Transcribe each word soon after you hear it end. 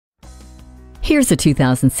Here's a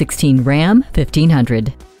 2016 Ram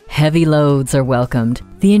 1500. Heavy loads are welcomed,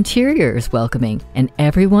 the interior is welcoming, and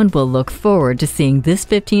everyone will look forward to seeing this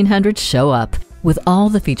 1500 show up. With all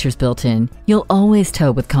the features built in, you'll always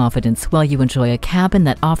tow with confidence while you enjoy a cabin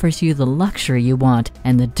that offers you the luxury you want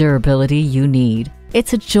and the durability you need.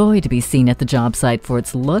 It's a joy to be seen at the job site for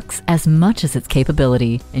its looks as much as its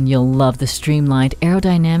capability, and you'll love the streamlined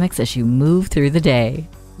aerodynamics as you move through the day.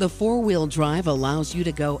 The four-wheel drive allows you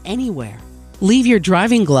to go anywhere. Leave your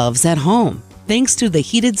driving gloves at home thanks to the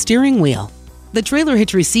heated steering wheel. The trailer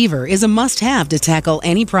hitch receiver is a must-have to tackle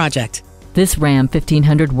any project. This Ram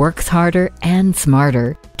 1500 works harder and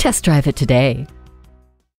smarter. Test drive it today.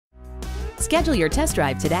 Schedule your test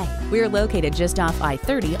drive today. We are located just off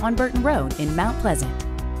I-30 on Burton Road in Mount Pleasant.